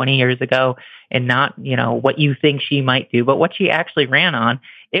ago or 20 years ago, and not, what you think she might do, but what she actually ran on,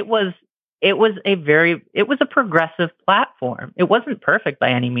 it was a progressive platform. It wasn't perfect by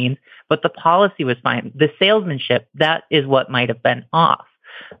any means, but the policy was fine. The salesmanship, that is what might have been off.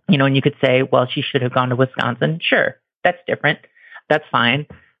 And you could say, well, she should have gone to Wisconsin. Sure, that's different. That's fine.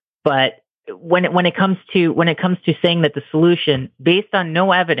 But when it comes to saying that the solution, based on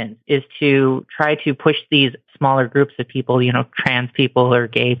no evidence, is to try to push these smaller groups of people, trans people or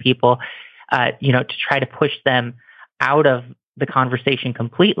gay people, to try to push them out of the conversation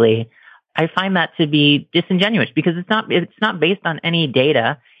completely, I find that to be disingenuous, because it's not based on any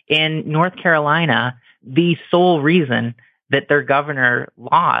data. In North Carolina, the sole reason that their governor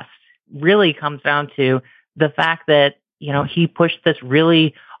lost really comes down to the fact that, he pushed this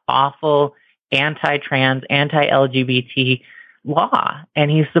really awful anti-trans, anti-LGBT law, and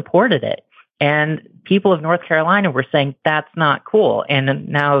he supported it. And people of North Carolina were saying that's not cool. And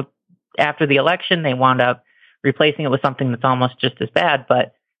now after the election, they wound up replacing it with something that's almost just as bad.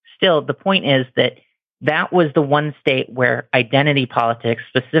 But still, the point is that that was the one state where identity politics,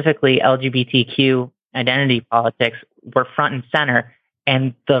 specifically LGBTQ identity politics, were front and center,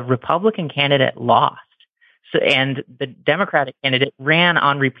 and the Republican candidate lost. So, and the Democratic candidate ran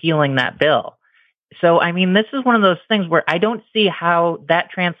on repealing that bill. So, I mean, this is one of those things where I don't see how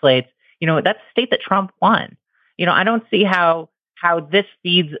that translates. You know, that's a state that Trump won. You know, I don't see how this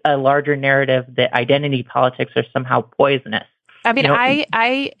feeds a larger narrative that identity politics are somehow poisonous. I mean,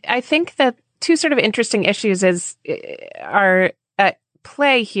 I think that two sort of interesting issues are at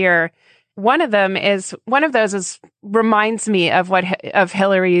play here. One of those reminds me of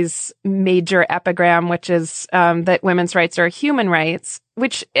Hillary's major epigram, which is that women's rights are human rights,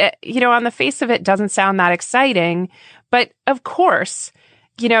 which, on the face of it doesn't sound that exciting. But of course,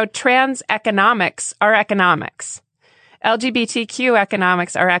 trans economics are economics. LGBTQ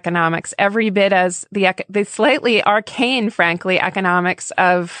economics are economics every bit as the slightly arcane, frankly, economics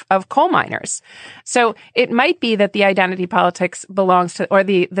of coal miners. So it might be that the identity politics belongs to, or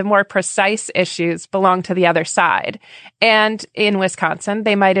the more precise issues belong to the other side. And in Wisconsin,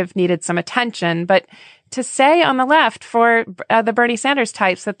 they might have needed some attention. But to say on the left for the Bernie Sanders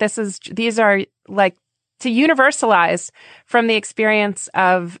types that these are like, to universalize from the experience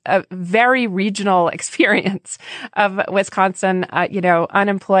of a very regional experience of Wisconsin,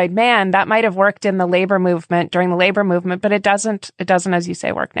 unemployed man, that might have worked in the labor movement during the labor movement, but it doesn't, as you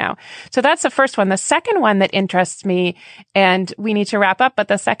say, work now. So that's the first one. The second one that interests me, and we need to wrap up, but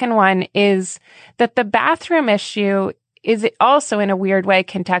the second one is that the bathroom issue is also in a weird way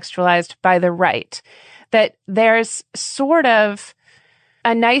contextualized by the right, that there's sort of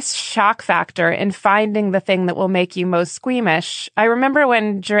a nice shock factor in finding the thing that will make you most squeamish. I remember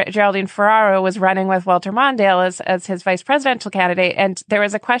when Geraldine Ferraro was running with Walter Mondale as his vice presidential candidate, and there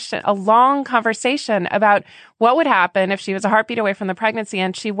was a long conversation about what would happen if she was a heartbeat away from the pregnancy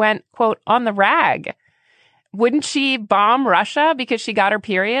and she went, quote, on the rag. Wouldn't she bomb Russia because she got her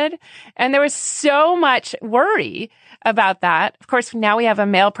period? And there was so much worry about that. Of course, now we have a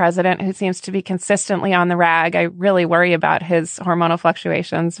male president who seems to be consistently on the rag. I really worry about his hormonal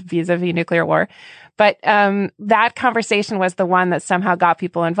fluctuations vis-a-vis nuclear war. But that conversation was the one that somehow got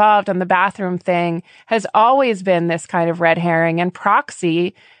people involved. And the bathroom thing has always been this kind of red herring and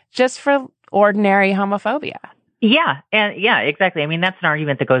proxy just for ordinary homophobia. Yeah. And yeah, exactly. I mean, that's an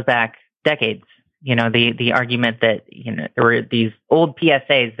argument that goes back decades. The argument that, there were these old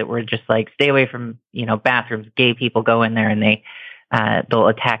PSAs that were just like, stay away from, bathrooms. Gay people go in there and they'll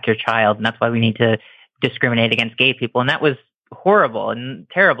attack your child. And that's why we need to discriminate against gay people. And that was horrible and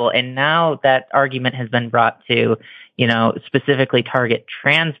terrible. And now that argument has been brought to, specifically target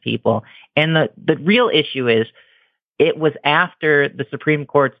trans people. And the real issue is it was after the Supreme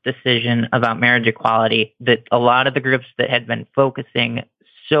Court's decision about marriage equality that a lot of the groups that had been focusing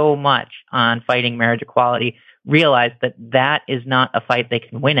so much on fighting marriage equality realized that that is not a fight they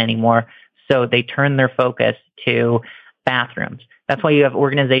can win anymore. So they turn their focus to bathrooms. That's why you have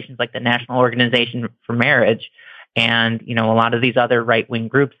organizations like the National Organization for Marriage and, a lot of these other right-wing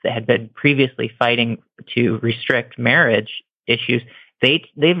groups that had been previously fighting to restrict marriage issues.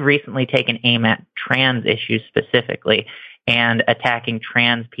 They've recently taken aim at trans issues specifically and attacking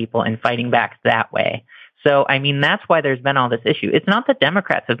trans people and fighting back that way. So, I mean, that's why there's been all this issue. It's not that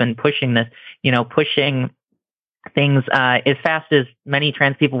Democrats have been pushing this, pushing things as fast as many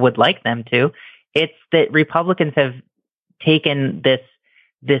trans people would like them to. It's that Republicans have taken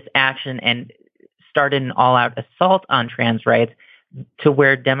this action and started an all-out assault on trans rights to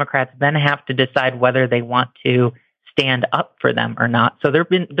where Democrats then have to decide whether they want to stand up for them or not. So they're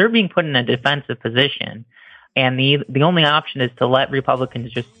being put in a defensive position, and the only option is to let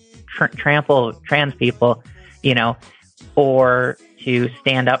Republicans just trample trans people, or to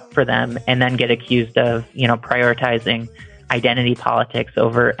stand up for them and then get accused of, prioritizing identity politics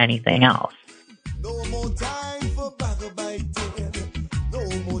over anything else. No more time for backbiting. No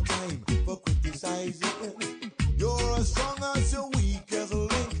more time for criticizing. You're as strong as you're weak as a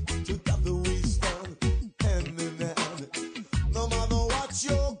link. Together we stand hand in hand. No matter what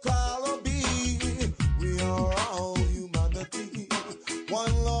your color be, we are all humanity.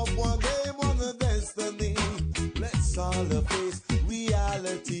 One love, one game, one destiny. Let's all face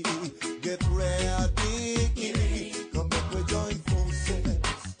reality. Get ready. Come back, we join forces.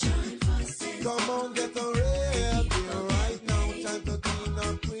 Come on, get ready right now. Time to clean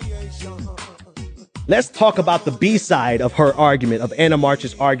up creation. Let's talk about the B side of her argument, of Anna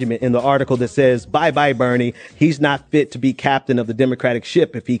March's argument in the article that says, bye-bye, Bernie. He's not fit to be captain of the Democratic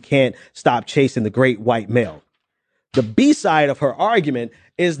ship if he can't stop chasing the great white male. The B side of her argument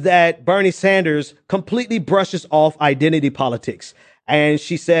is that Bernie Sanders completely brushes off identity politics. And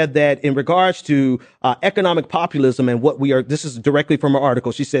she said that in regards to economic populism and what we are, this is directly from her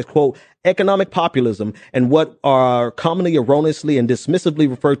article. She says, quote, economic populism and what are commonly erroneously and dismissively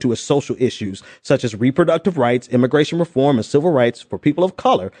referred to as social issues, such as reproductive rights, immigration reform, and civil rights for people of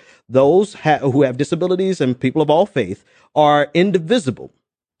color, those who have disabilities and people of all faith, are indivisible.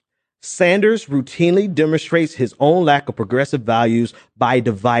 Sanders routinely demonstrates his own lack of progressive values by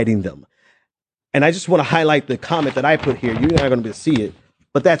dividing them. And I just want to highlight the comment that I put here. You're not going to be able to see it,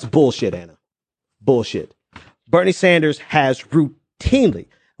 but that's bullshit, Anna. Bullshit. Bernie Sanders has routinely.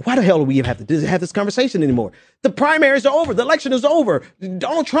 Why the hell do we even have to have this conversation anymore? The primaries are over. The election is over.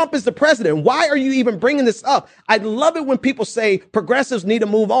 Donald Trump is the president. Why are you even bringing this up? I love it when people say progressives need to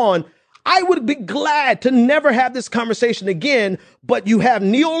move on. I would be glad to never have this conversation again, but you have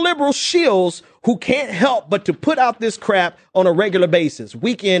neoliberal shills who can't help but to put out this crap on a regular basis,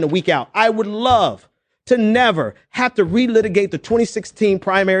 week in and week out. I would love to never have to relitigate the 2016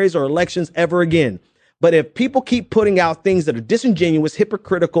 primaries or elections ever again. But if people keep putting out things that are disingenuous,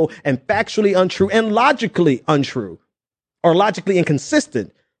 hypocritical, and factually untrue, and logically untrue, or logically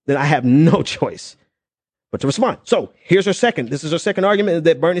inconsistent, then I have no choice but to respond. So here's her second. This is her second argument,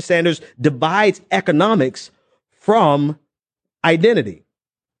 that Bernie Sanders divides economics from identity.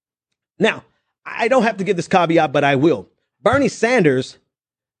 Now, I don't have to give this caveat, but I will. Bernie Sanders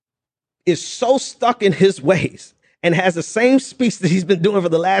is so stuck in his ways and has the same speech that he's been doing for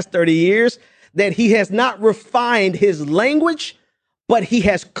the last 30 years that he has not refined his language, but he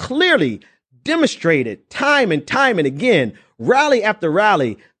has clearly demonstrated time and time and again, rally after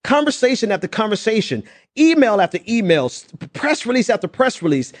rally, conversation after conversation, email after email, press release after press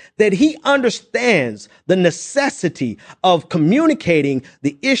release, that he understands the necessity of communicating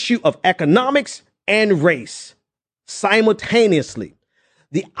the issue of economics and race simultaneously.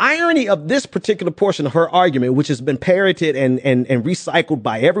 The irony of this particular portion of her argument, which has been parroted and recycled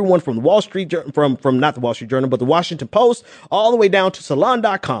by everyone from the Wall Street, from not the Wall Street Journal, but the Washington Post, all the way down to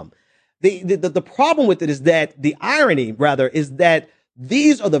Salon.com. The problem with it is that the irony, rather, is that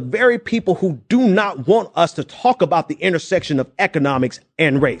these are the very people who do not want us to talk about the intersection of economics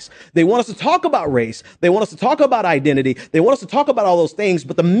and race. They want us to talk about race. They want us to talk about identity. They want us to talk about all those things.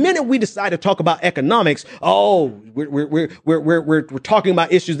 But the minute we decide to talk about economics, we're talking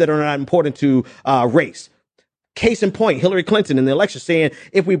about issues that are not important to race. Case in point, Hillary Clinton in the election saying,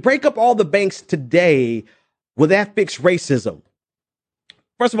 if we break up all the banks today, will that fix racism?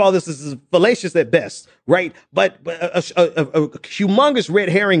 First of all, this is fallacious at best, right? But a humongous red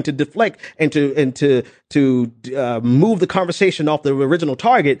herring to deflect and to move the conversation off the original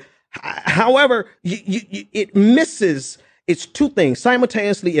target. However, it misses. It's two things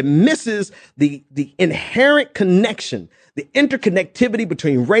simultaneously. It misses the inherent connection, the interconnectivity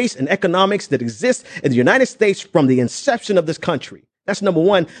between race and economics that exists in the United States from the inception of this country. That's number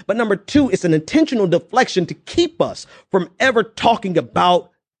one. But number two, it's an intentional deflection to keep us from ever talking about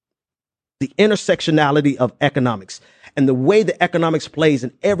the intersectionality of economics and the way that economics plays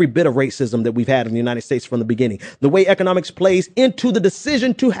in every bit of racism that we've had in the United States from the beginning, the way economics plays into the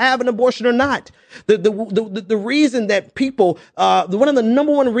decision to have an abortion or not. The reason that people, one of the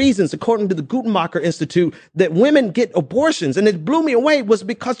number one reasons, according to the Guttmacher Institute, that women get abortions, and it blew me away, was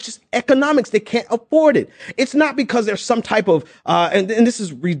because just economics, they can't afford it. It's not because there's some type of, and this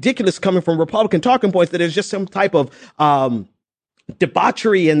is ridiculous coming from Republican talking points, that there's just some type of,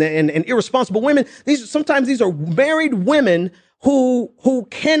 debauchery and irresponsible women. Sometimes these are married women who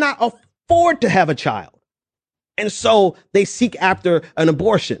cannot afford to have a child. And so they seek after an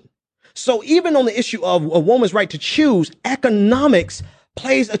abortion. So even on the issue of a woman's right to choose, economics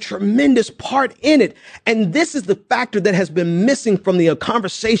plays a tremendous part in it. And this is the factor that has been missing from the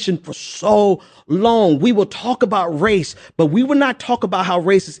conversation for so long. We will talk about race, but we will not talk about how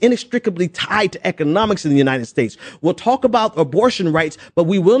race is inextricably tied to economics in the United States. We'll talk about abortion rights, but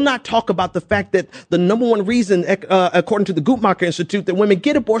we will not talk about the fact that the number one reason, according to the Guttmacher Institute, that women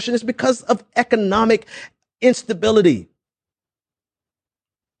get abortion is because of economic instability.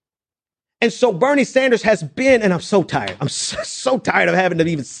 And so Bernie Sanders has been, and I'm so tired. I'm so tired of having to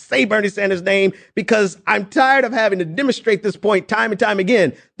even say Bernie Sanders' name, because I'm tired of having to demonstrate this point time and time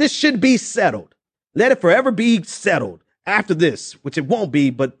again. This should be settled. Let it forever be settled after this, which it won't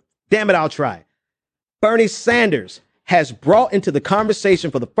be, but damn it, I'll try. Bernie Sanders has brought into the conversation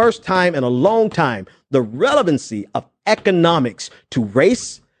for the first time in a long time the relevancy of economics to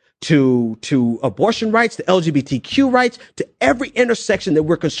race, to abortion rights, to LGBTQ rights, to every intersection that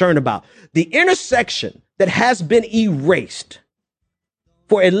we're concerned about. The intersection that has been erased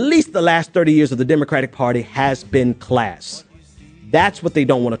for at least the last 30 years of the Democratic Party has been class. That's what they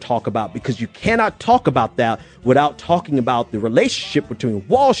don't want to talk about, because you cannot talk about that without talking about the relationship between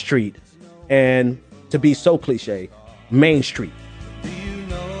Wall Street and, to be so cliche, Main Street. Do you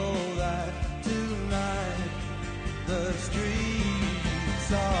know that tonight the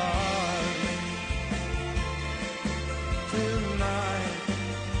streets are tonight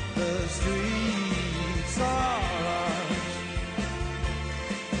the streets are ours.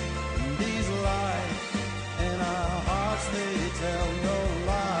 And these lights in our hearts, they tell no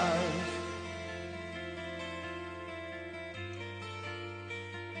lies.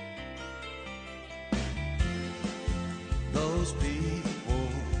 Those people,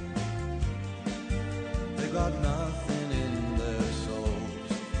 they got nothing in their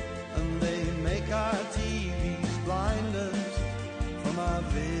souls, and they make our TVs blind us from our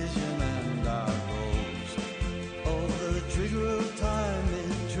vision and our goals. Oh, the trigger of time,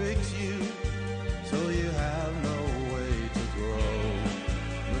 it tricks you, so you have no way to grow.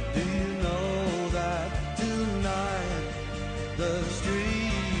 But do you know that tonight the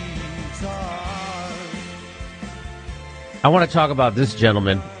streets are I want to talk about this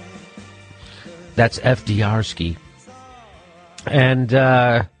gentleman. That's FDR-ski. And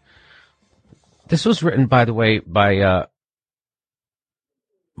this was written, by the way, by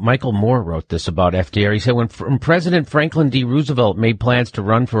Michael Moore wrote this about FDR. He said, when President Franklin D. Roosevelt made plans to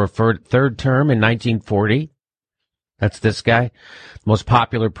run for a third term in 1940, that's this guy, most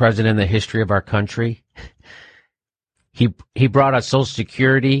popular president in the history of our country. He brought us Social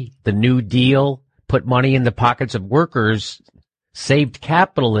Security, the New Deal, put money in the pockets of workers, saved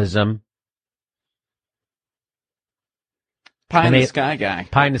capitalism. Pie in the sky guy.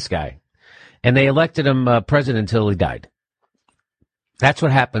 Pie in the sky. And they elected him president until he died. That's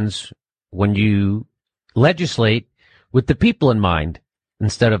what happens when you legislate with the people in mind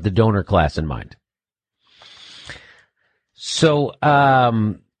instead of the donor class in mind. So,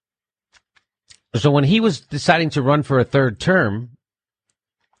 so when he was deciding to run for a third term,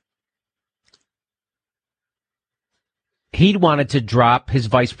 he wanted to drop his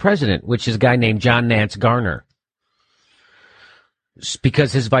vice president, which is a guy named John Nance Garner,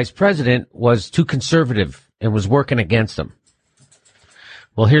 because his vice president was too conservative and was working against him.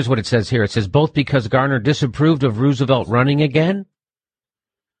 Well, here's what it says here. It says, both because Garner disapproved of Roosevelt running again,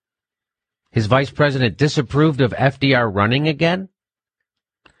 his vice president disapproved of FDR running again,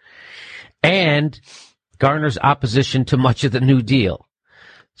 and Garner's opposition to much of the New Deal.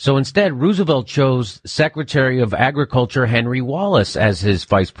 So instead, Roosevelt chose Secretary of Agriculture Henry Wallace as his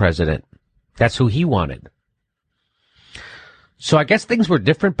vice president. That's who he wanted. So I guess things were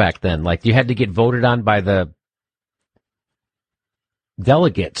different back then. Like, you had to get voted on by the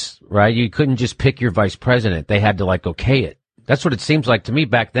delegates, right? You couldn't just pick your vice president. They had to, like, okay it. That's what it seems like to me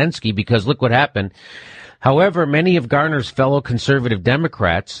back then, Ski, because look what happened. However, many of Garner's fellow conservative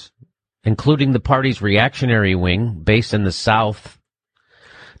Democrats, including the party's reactionary wing based in the South,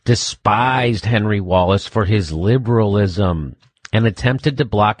 despised Henry Wallace for his liberalism and attempted to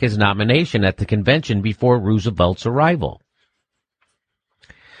block his nomination at the convention before Roosevelt's arrival.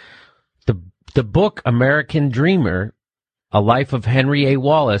 The book American Dreamer, A Life of Henry A.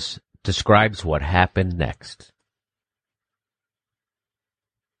 Wallace, describes what happened next.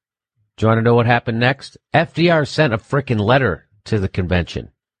 Do you want to know what happened next? FDR sent a frickin' letter to the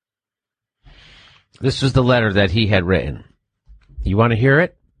convention. This was the letter that he had written. You want to hear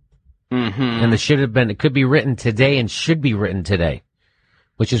it? Mm-hmm. And it could be written today and should be written today,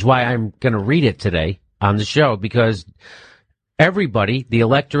 which is why I'm going to read it today on the show, because everybody, the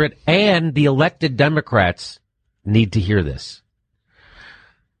electorate and the elected Democrats, need to hear this.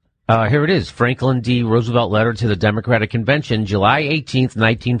 Here it is. Franklin D. Roosevelt letter to the Democratic Convention, July 18th,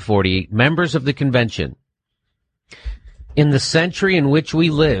 1940. Members of the convention. In the century in which we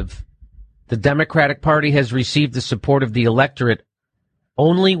live, the Democratic Party has received the support of the electorate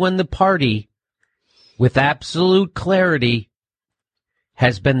only when the party, with absolute clarity,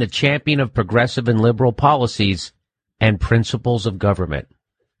 has been the champion of progressive and liberal policies and principles of government.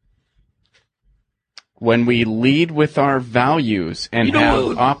 When we lead with our values and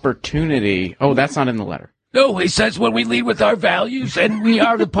have opportunity. Oh, that's not in the letter. No, he says when we lead with our values and we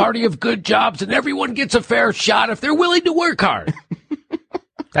are the party of good jobs and everyone gets a fair shot if they're willing to work hard.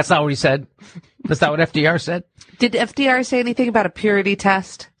 That's not what he said. That's not what FDR said. Did FDR say anything about a purity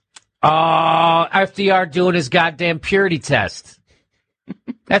test? Oh, FDR doing his goddamn purity test.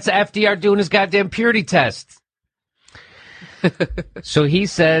 That's FDR doing his goddamn purity test. So he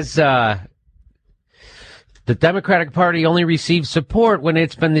says the Democratic Party only receives support when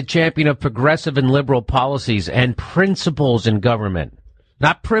it's been the champion of progressive and liberal policies and principles in government,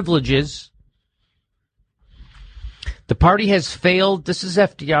 not privileges. The party has failed, this is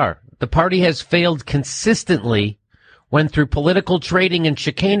FDR, the party has failed consistently when through political trading and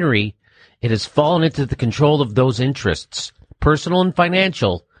chicanery, it has fallen into the control of those interests, personal and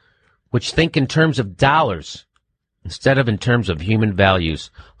financial, which think in terms of dollars instead of in terms of human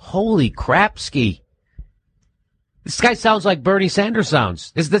values. Holy crapski. This guy sounds like Bernie Sanders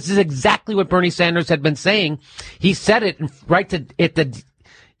sounds. This is exactly what Bernie Sanders had been saying. He said it right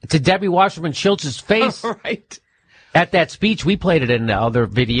to Debbie Wasserman Schultz's face. Right. At that speech, we played it in the other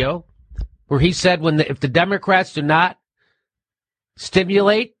video, where he said if the Democrats do not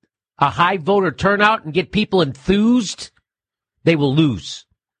stimulate a high voter turnout and get people enthused, they will lose.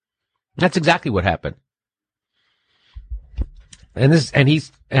 That's exactly what happened. And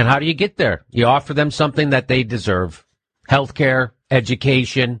how do you get there? You offer them something that they deserve. Healthcare,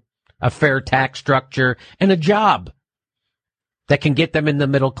 education, a fair tax structure, and a job that can get them in the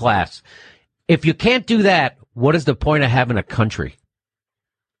middle class. If you can't do that, what is the point of having a country?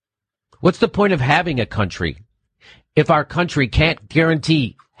 What's the point of having a country if our country can't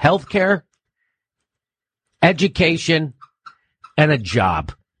guarantee healthcare, education, and a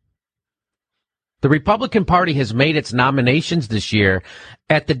job? The Republican Party has made its nominations this year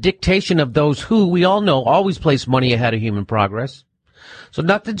at the dictation of those who, we all know, always place money ahead of human progress. So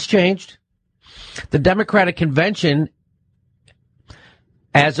nothing's changed. The Democratic Convention,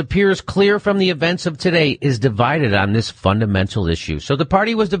 as appears clear from the events of today, is divided on this fundamental issue. So the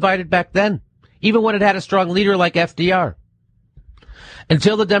party was divided back then, even when it had a strong leader like FDR.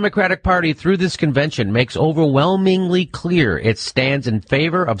 Until the Democratic Party, through this convention, makes overwhelmingly clear it stands in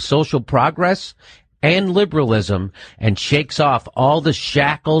favor of social progress and liberalism and shakes off all the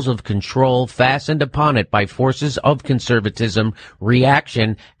shackles of control fastened upon it by forces of conservatism,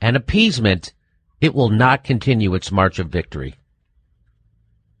 reaction, and appeasement, it will not continue its march of victory.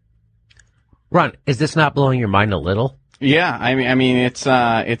 Ron, is this not blowing your mind a little? Yeah, I mean,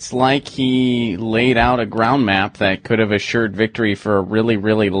 it's like he laid out a ground map that could have assured victory for a really,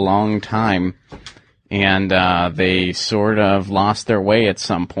 really long time, and they sort of lost their way at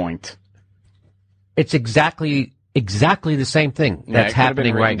some point. It's exactly the same thing that's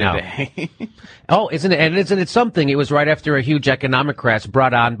happening right now. Oh, isn't it? And isn't it something? It was right after a huge economic crash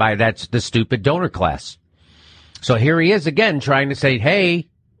brought on by the stupid donor class. So here he is again trying to say, hey,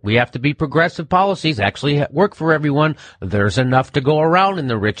 we have to be progressive policies, actually work for everyone. There's enough to go around in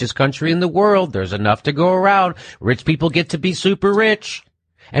the richest country in the world. There's enough to go around. Rich people get to be super rich,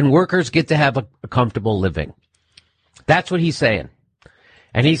 and workers get to have a comfortable living. That's what he's saying.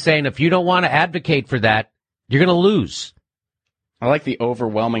 And he's saying if you don't want to advocate for that, you're going to lose. I like the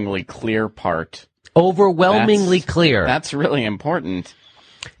overwhelmingly clear part. Overwhelmingly clear. That's really important.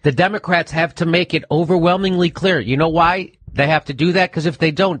 The Democrats have to make it overwhelmingly clear. You know why they have to do that? Because if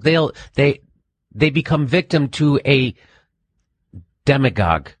they don't, they become victim to a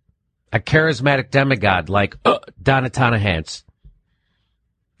demagogue, a charismatic demagogue like Donna Tanahans.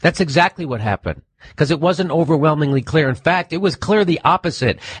 That's exactly what happened. Because it wasn't overwhelmingly clear. In fact, it was clear the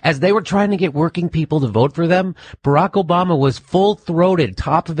opposite. As they were trying to get working people to vote for them, Barack Obama was full-throated,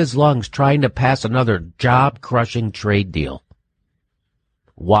 top of his lungs, trying to pass another job-crushing trade deal.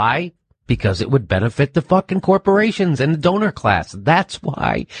 Why? Because it would benefit the fucking corporations and the donor class. That's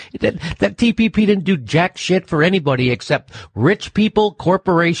why. That TPP didn't do jack shit for anybody except rich people,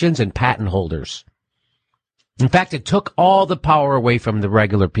 corporations, and patent holders. In fact, it took all the power away from the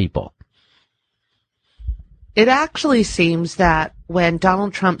regular people. It actually seems that when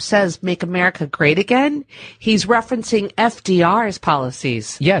Donald Trump says "Make America Great Again," he's referencing FDR's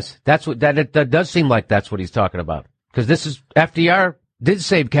policies. Yes, that's what that does seem like. That's what he's talking about. Because this is FDR did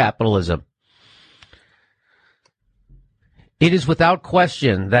save capitalism. It is without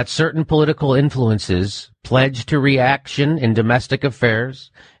question that certain political influences pledged to reaction in domestic affairs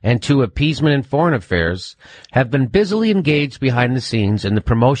and to appeasement in foreign affairs have been busily engaged behind the scenes in the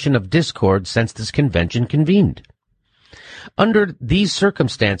promotion of discord since this convention convened. Under these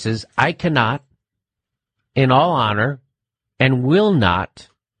circumstances, I cannot, in all honor, and will not,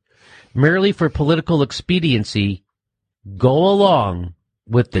 merely for political expediency, go along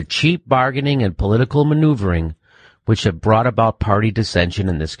with the cheap bargaining and political maneuvering which have brought about party dissension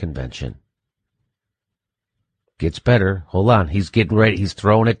in this convention. Gets better. Hold on. He's getting ready. He's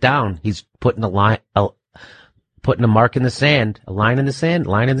throwing it down. He's putting putting a mark in the sand, a line in the sand,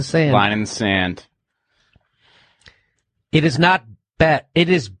 line in the sand. Line in the sand. It is not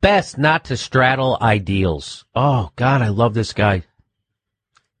best not to straddle ideals. Oh, God, I love this guy.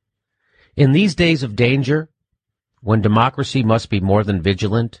 In these days of danger, when democracy must be more than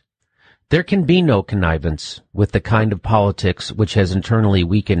vigilant, there can be no connivance with the kind of politics which has internally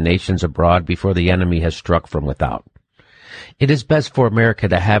weakened nations abroad before the enemy has struck from without. It is best for America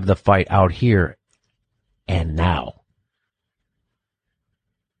to have the fight out here and now.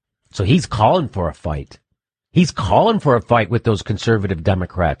 So he's calling for a fight. He's calling for a fight with those conservative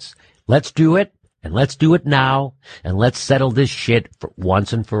Democrats. Let's do it, and let's do it now, and let's settle this shit for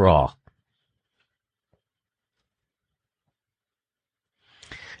once and for all.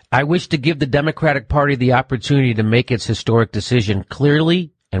 I wish to give the Democratic Party the opportunity to make its historic decision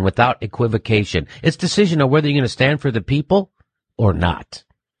clearly and without equivocation. Its decision on whether you're going to stand for the people or not.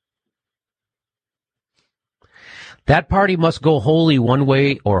 That party must go wholly one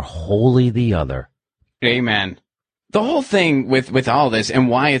way or wholly the other. Amen. The whole thing with all this and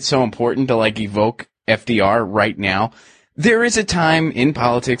why it's so important to evoke FDR right now, there is a time in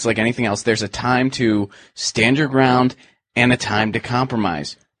politics like anything else, there's a time to stand your ground and a time to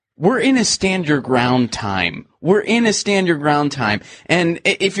compromise. We're in a stand your ground time. And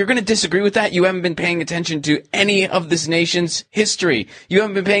if you're going to disagree with that, you haven't been paying attention to any of this nation's history. You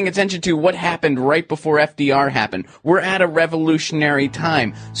haven't been paying attention to what happened right before FDR happened. We're at a revolutionary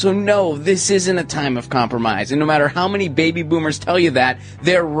time. So no, this isn't a time of compromise. And no matter how many baby boomers tell you that,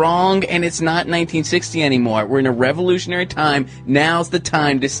 they're wrong and it's not 1960 anymore. We're in a revolutionary time. Now's the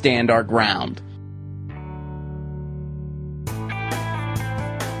time to stand our ground.